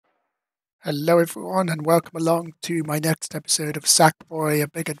Hello everyone and welcome along to my next episode of Sackboy, A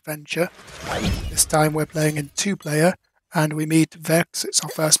Big Adventure. This time we're playing in 2-player and we meet Vex. It's our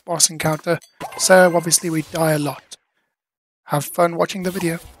first boss encounter, so obviously we die a lot. Have fun watching the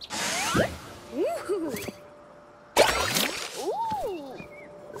video.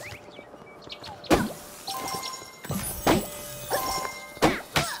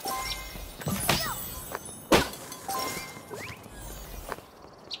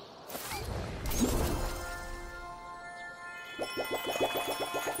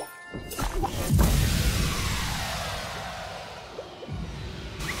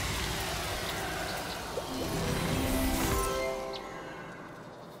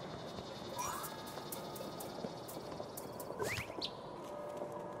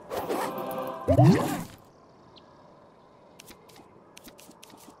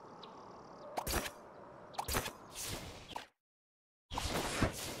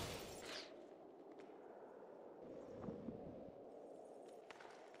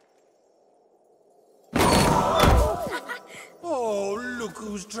 Oh, look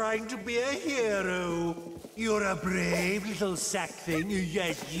who's trying to be a hero. You're a brave little sack thing,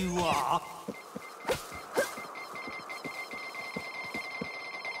 yes you are.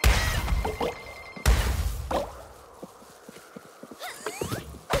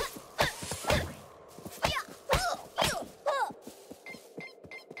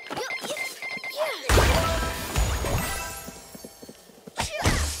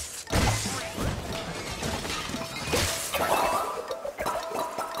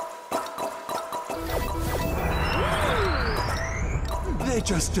 They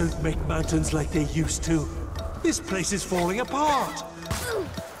just don't make mountains like they used to. This place is falling apart.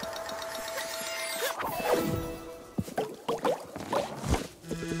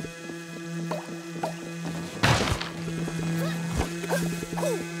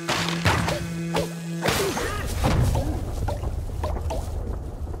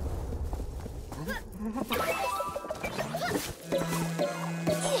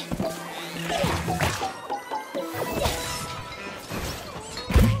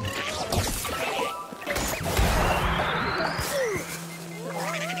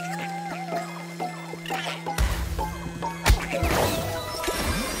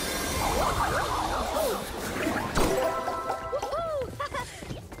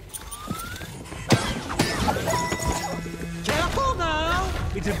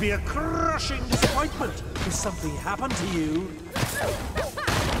 It'd be a crushing disappointment if something happened to you.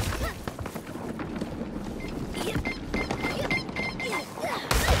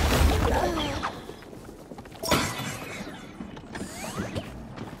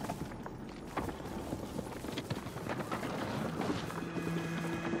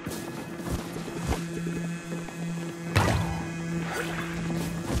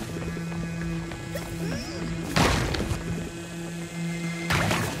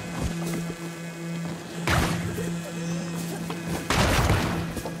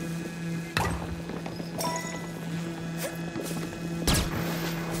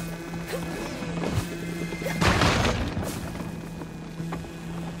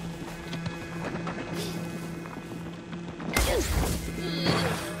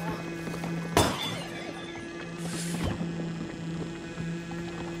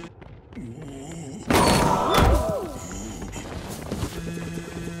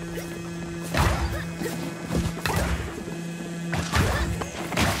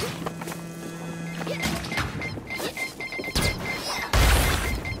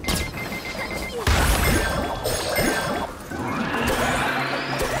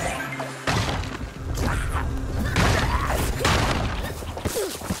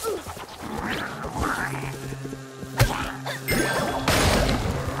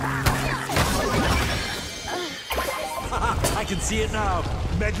 I can see it now.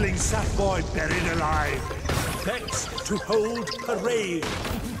 Meddling Sackboy buried alive. Vex to hold parade.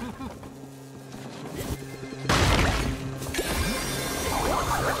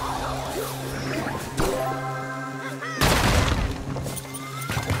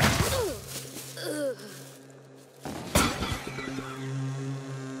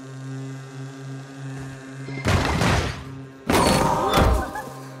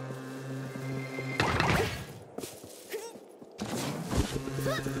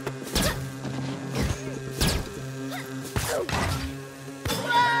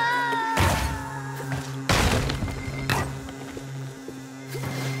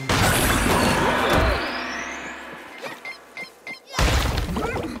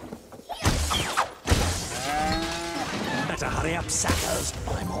 Hurry up, sackers.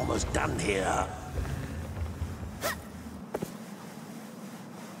 I'm almost done here.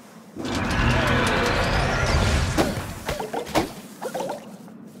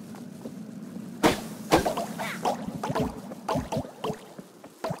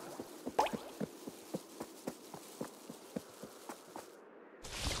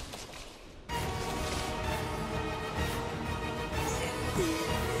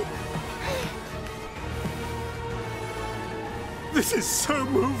 This is so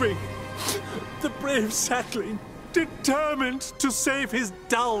moving. The brave sapling, determined to save his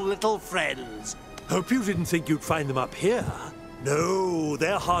dull little friends. Hope you didn't think you'd find them up here. No,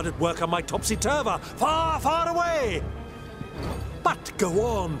 they're hard at work on my topsy-turver, far, far away. But go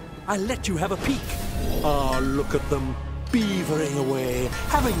on, I'll let you have a peek. Ah, look at them, beavering away,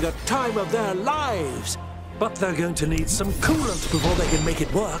 having the time of their lives. But they're going to need some coolant before they can make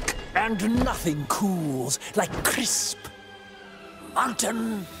it work. And nothing cools like crisp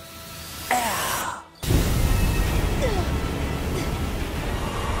mountain air.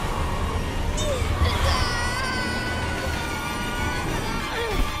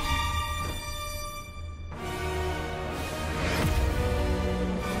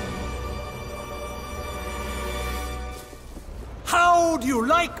 How do you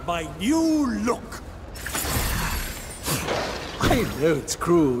like my new look? I know it's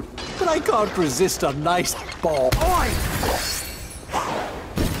crude, but I can't resist a nice bomb. Oi!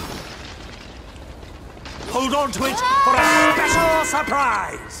 Hold on to it for a special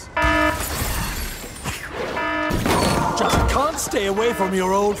surprise! Just can't stay away from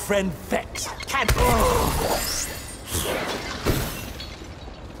your old friend Vex, can you?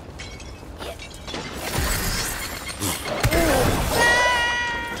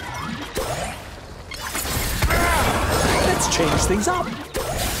 Let's change things up.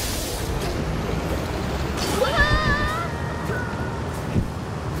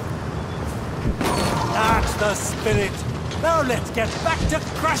 That's the spirit. Now let's get back to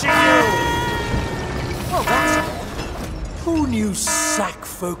crushing you. Well, that's all. Who knew sack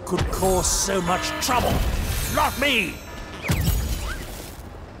folk could cause so much trouble? Not me.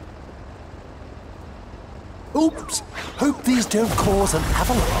 Oops. Hope these don't cause an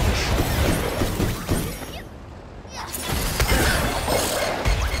avalanche.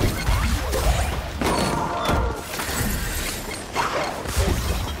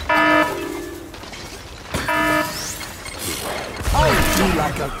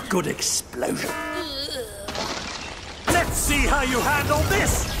 Like a good explosion. Let's see how you handle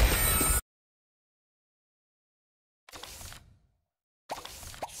this!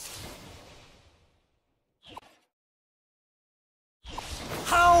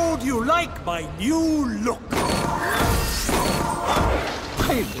 How do you like my new look?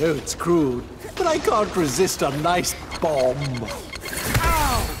 I know it's crude, but I can't resist a nice bomb.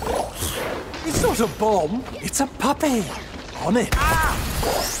 Ow! It's not a bomb, it's a puppy. On it. Ah!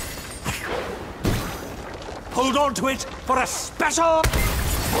 Hold on to it for a special...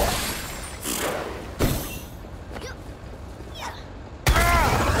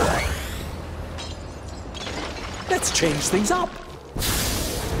 Ah! Let's change things up.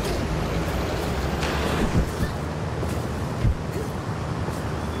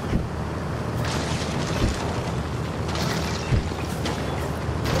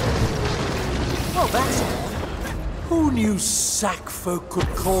 Well, that's all. Who knew sack folk could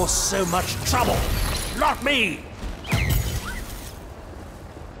cause so much trouble? Not me!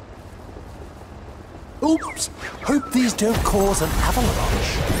 Oops! Hope these don't cause an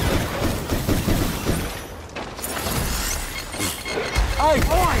avalanche.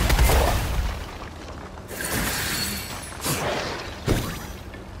 Aye!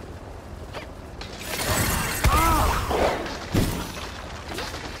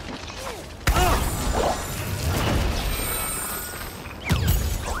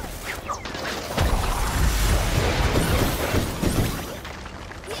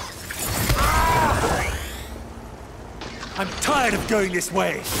 I'm tired of going this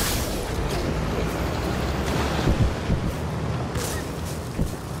way.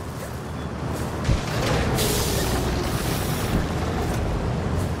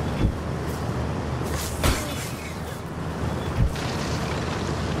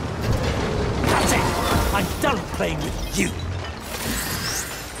 That's it! I'm done playing with you.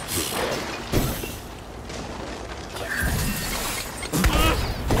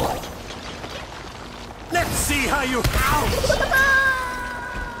 Let's see how you... Ouch!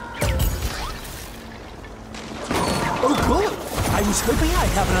 Oh, good. I was hoping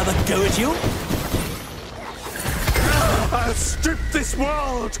I'd have another go at you. I'll strip this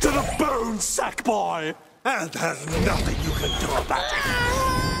world to the bone, Sackboy! And there's nothing you can do about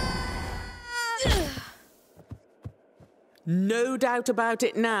it. No doubt about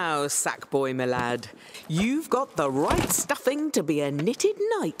it now, Sackboy, my lad. You've got the right stuffing to be a knitted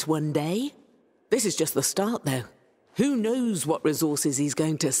knight one day. This is just the start, though. Who knows what resources he's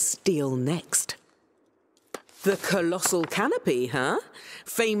going to steal next? The colossal canopy, huh?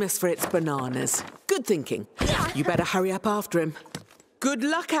 Famous for its bananas. Good thinking. You better hurry up after him. Good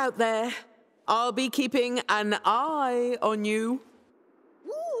luck out there. I'll be keeping an eye on you.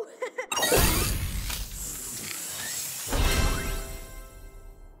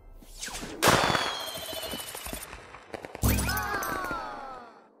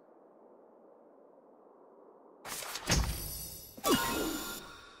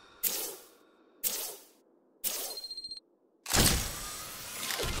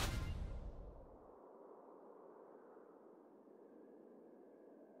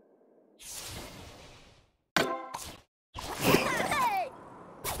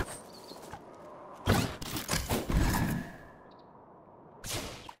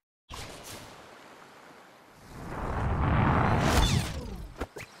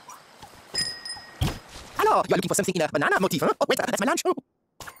 Oh, you're looking for something in a banana motif, huh? Oh, wait, that's my lunch. Oh.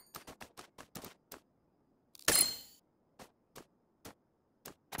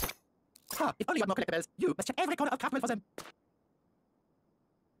 Ah, if only you had more collectibles, you must check every corner of Craftwell for them.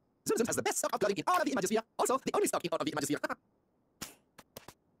 Zoom Zoom has the best stock of clothing in all of the Imagosphere. Also, the only stock in all of the Imagosphere.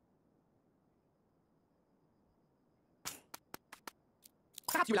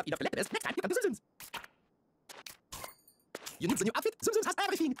 Perhaps you will have enough collectibles next time you come to Zoom Zoom's. You need the new outfit? Zoom Zoom has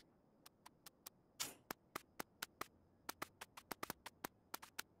everything.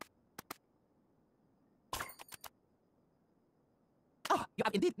 Ah, you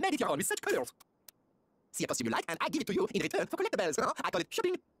have indeed made it your own with such colors. See a costume you like, and I give it to you in return for collectibles. I call it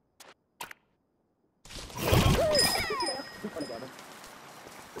shopping.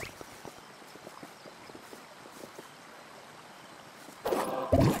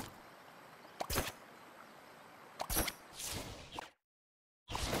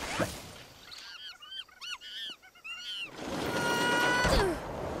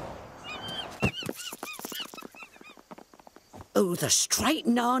 Who the straight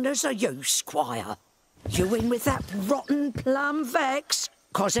nanas are you, Squire? You in with that rotten plum Vex?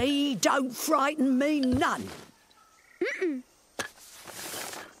 'Cause he don't frighten me none.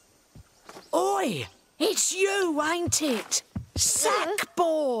 Oi, it's you, ain't it?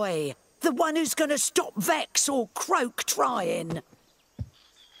 Sackboy, the one who's gonna stop Vex or Croak trying.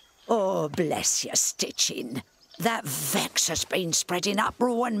 Oh, bless your stitching. That Vex has been spreading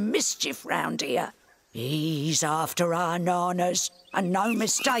uproar and mischief round here. He's after our nanas, and no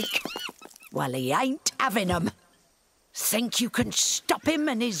mistake. Well, he ain't having 'em. Think you can stop him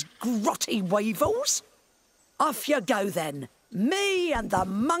and his grotty weevils? Off you go then. Me and the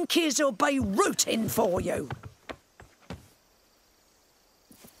monkeys'll be rooting for you.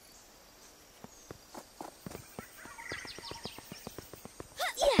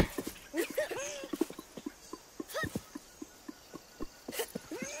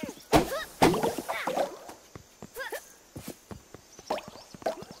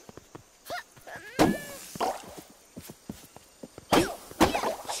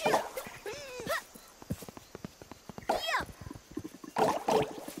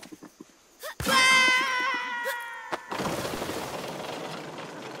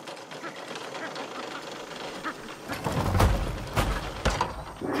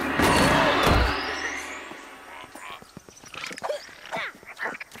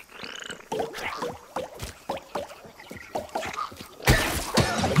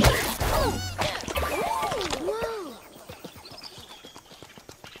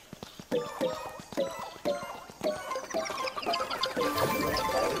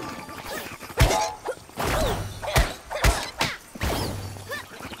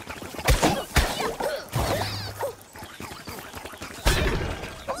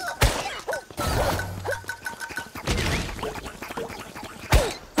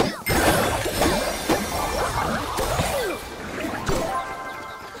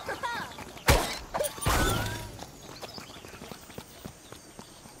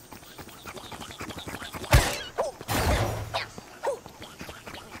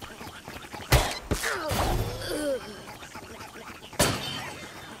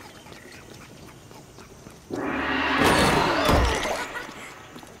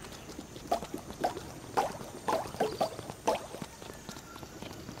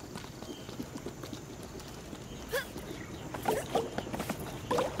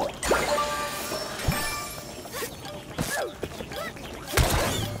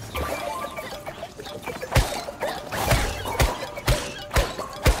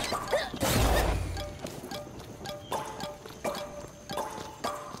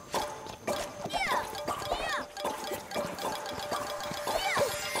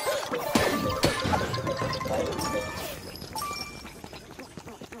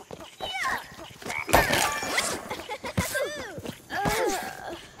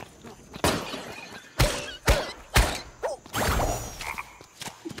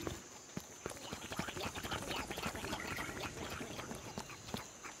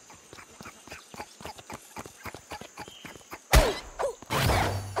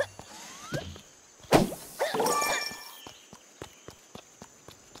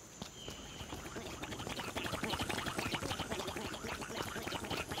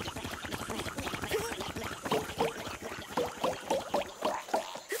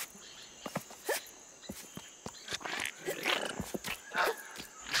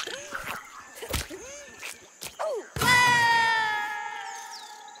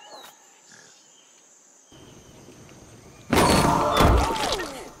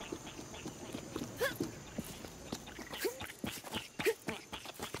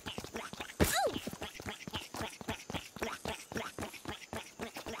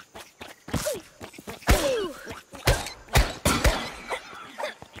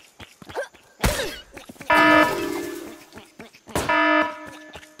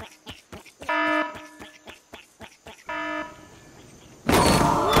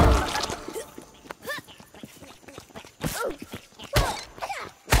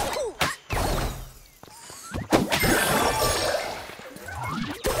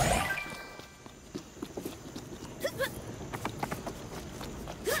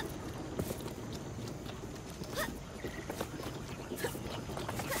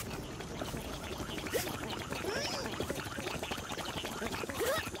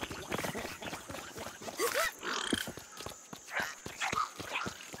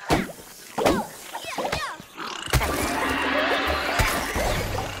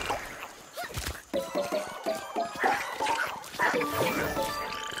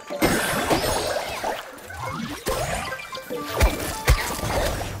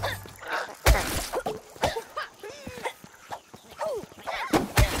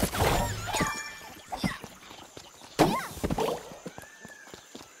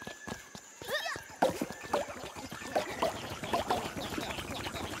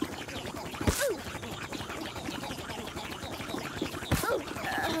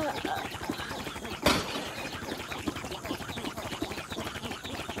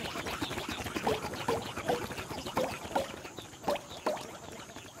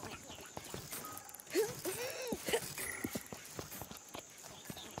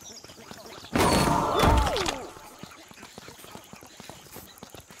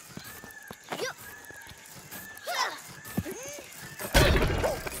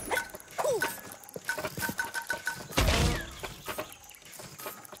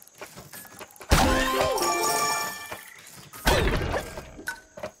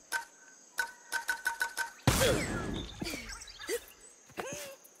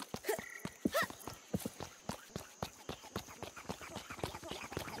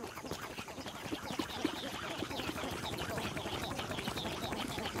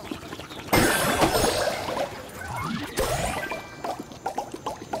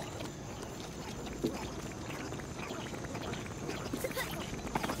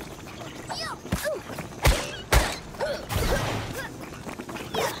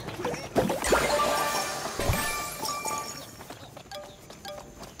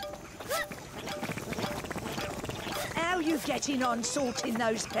 Getting on sorting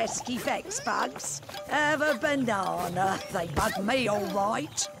those pesky Vex bugs? Have a banana. They bug me all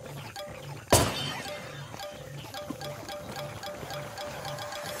right.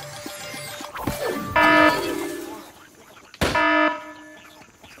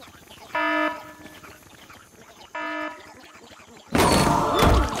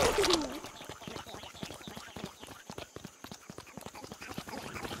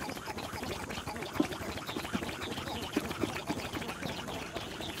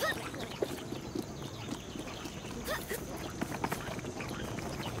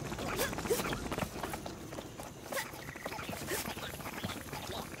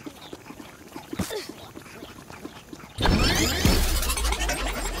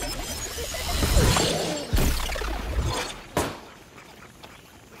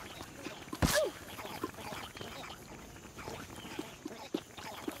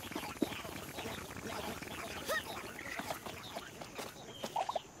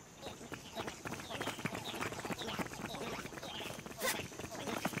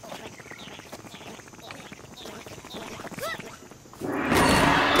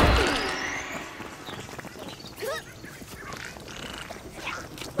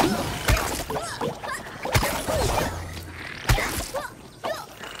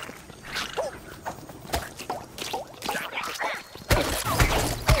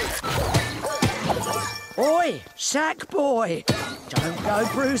 Oi, Sackboy, don't go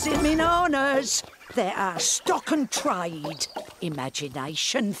bruising me nanas. They're our stock and trade.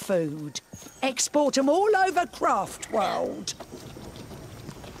 Imagination food. Export 'em all over Craft World.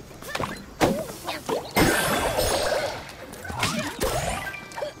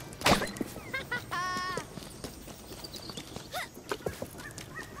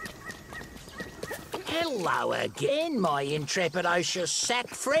 Hello again, my intrepidocious sack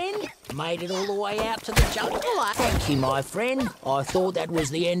friend. Made it all the way out to the jungle. Thank you, my friend. I thought that was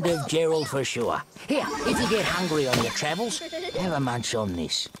the end of Gerald for sure. Here, if you get hungry on your travels, have a munch on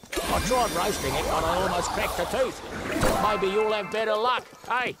this. I tried roasting it, but I almost cracked a tooth. Maybe you'll have better luck.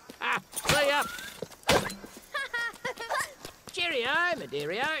 Hey, see ya. Cheerio,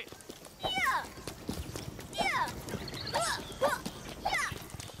 Maderio.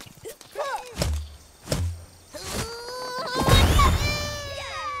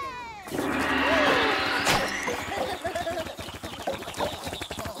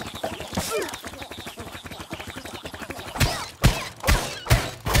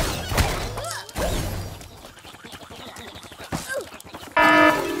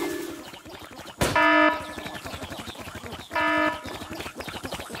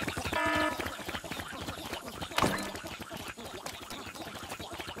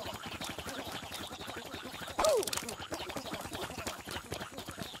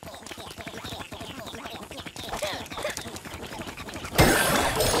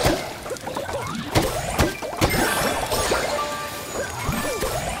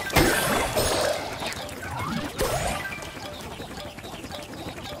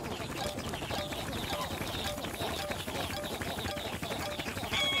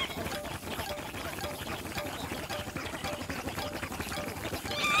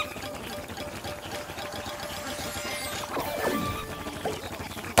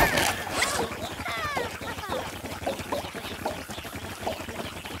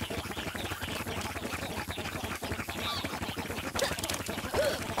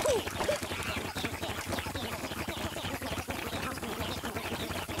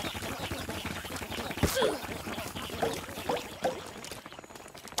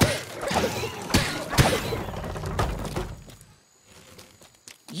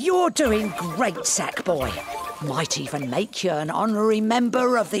 You're doing great, Sackboy. Might even make you an honorary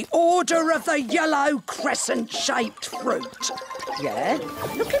member of the Order of the Yellow Crescent-shaped Fruit. Yeah?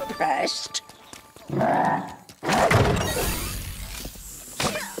 Look impressed.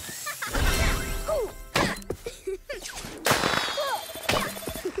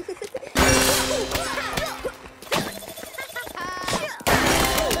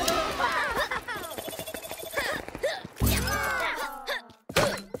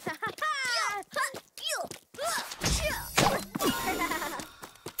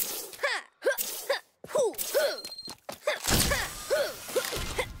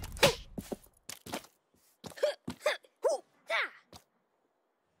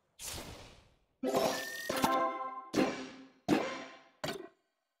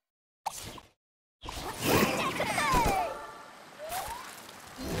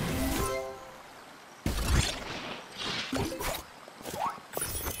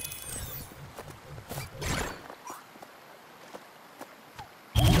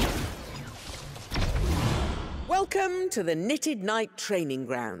 Welcome to the Knitted Knight Training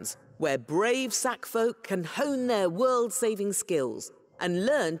Grounds, where brave sack folk can hone their world-saving skills and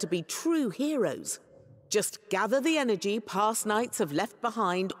learn to be true heroes. Just gather the energy past knights have left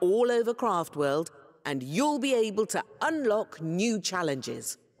behind all over Craftworld, and you'll be able to unlock new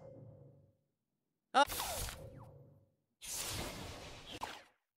challenges.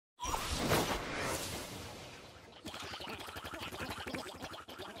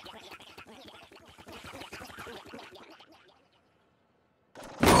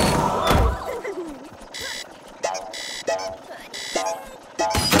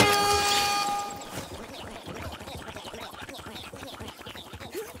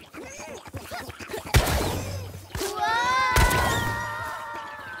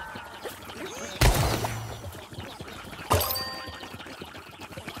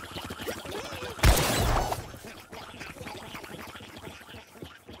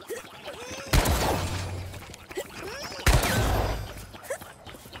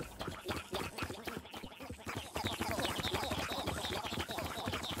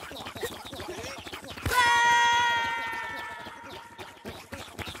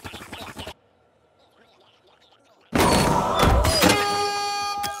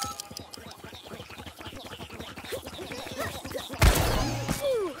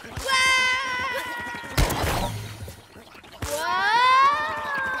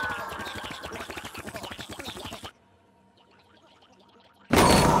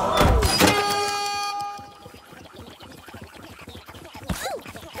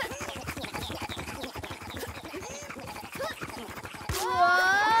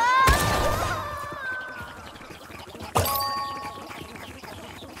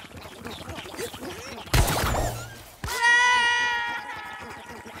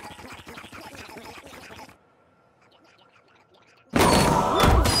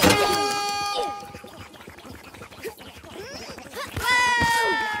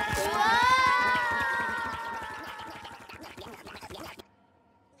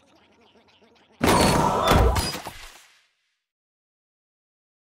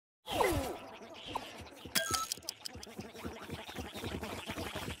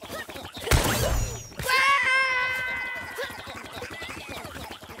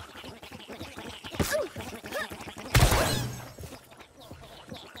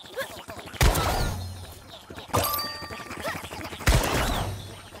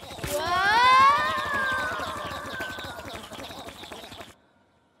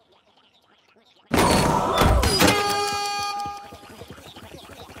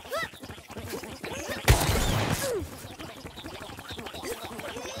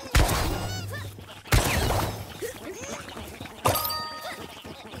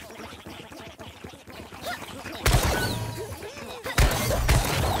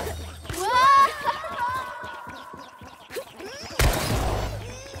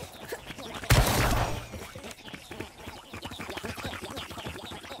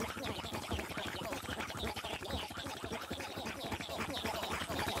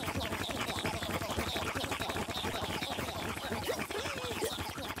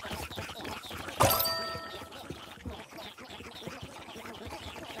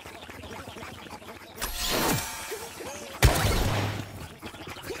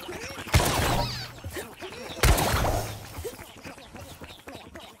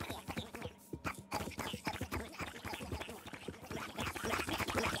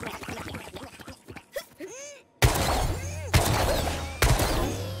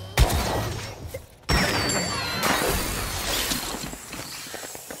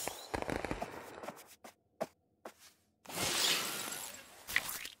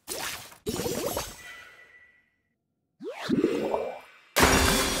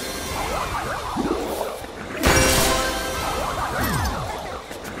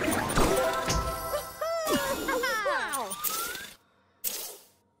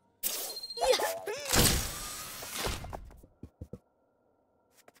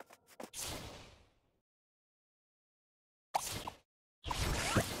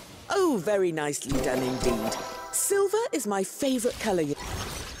 Oh, very nicely done indeed. Silver is my favourite colour.